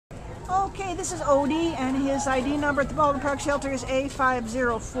Okay, this is Odie, and his ID number at the Baldwin Park Shelter is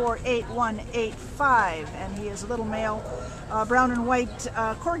A5048185, and he is a little male brown and white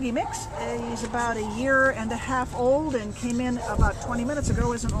Corgi mix. He's about a year and a half old and came in about 20 minutes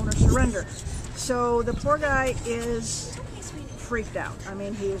ago as an owner surrender. So the poor guy is freaked out. I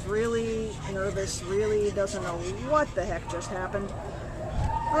mean, he is really nervous, really doesn't know what the heck just happened.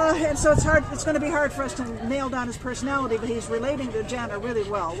 And so it's going to be hard for us to nail down his personality, but he's relating to Jana really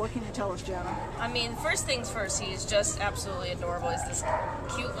well. What can you tell us, Jana? I mean, first things first, he's just absolutely adorable. He's this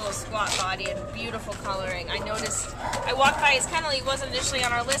cute little squat body and beautiful coloring. I noticed, I walked by his kennel, he wasn't initially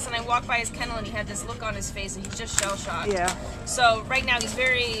on our list, and I walked by his kennel and he had this look on his face and he's just shell-shocked. Yeah. So right now he's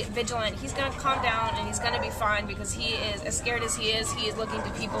very vigilant. He's going to calm down and he's going to be fine because he is, as scared as he is looking to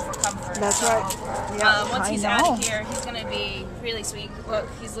people for comfort. That's right. Yeah, once he's out of here, he's going to be really sweet. Look,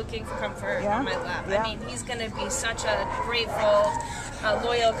 he's looking for comfort on my lap. Yeah. I mean, he's going to be such a grateful,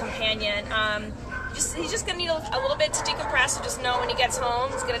 loyal companion. He's just going to need a little bit to decompress, so just know when he gets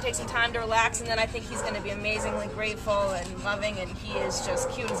home, he's going to take some time to relax, and then I think he's going to be amazingly grateful and loving, and he is just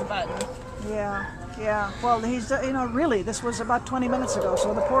cute as a button. Yeah, yeah. Well, he's, really, this was about 20 minutes ago,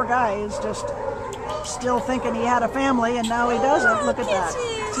 so the poor guy is just still thinking he had a family, and now he doesn't. Look at that.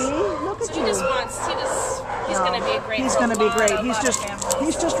 See? Look at you. He's going to be a great. He's going to be great. He's just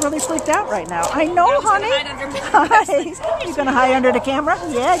really freaked out right now. I know, honey. He's going to hide under the camera.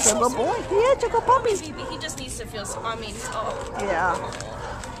 Yeah, it's a good boy. Yeah, it's a good puppy. He just needs to feel. Yeah.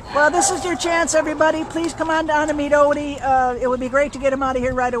 Well, this is your chance, everybody. Please come on down to meet Odie. It would be great to get him out of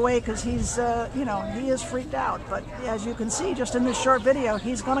here right away because he's, he is freaked out. But as you can see, just in this short video,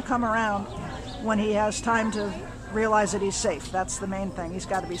 he's going to come around when he has time to realize that he's safe. That's the main thing. He's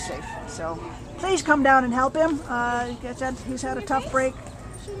got to be safe. So please come down and help him. He's had a tough break,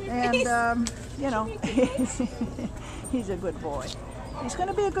 and he's a good boy. He's going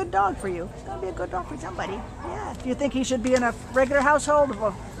to be a good dog for you. He's going to be a good dog for somebody. Yeah. Do you think he should be in a regular household,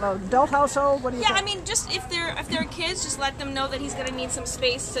 an adult household? What do you think? I mean, just if they're kids, just let them know that he's going to need some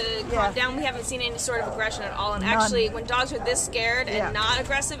space to calm down. We haven't seen any sort of aggression at all, and actually, when dogs are this scared and not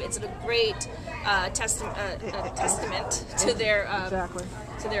aggressive, it's a great testament to their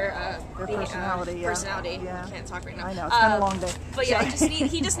to their personality. Personality. Yeah. I can't talk right now. I know, it's been a long day. But yeah,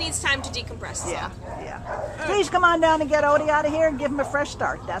 he just needs time to decompress. Yeah. Please come on down and get Odie out of here and give him a fresh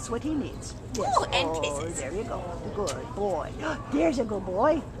start. That's what he needs. Yes. Ooh, and kisses. There you go. Good boy. There's a good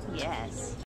boy. Yes.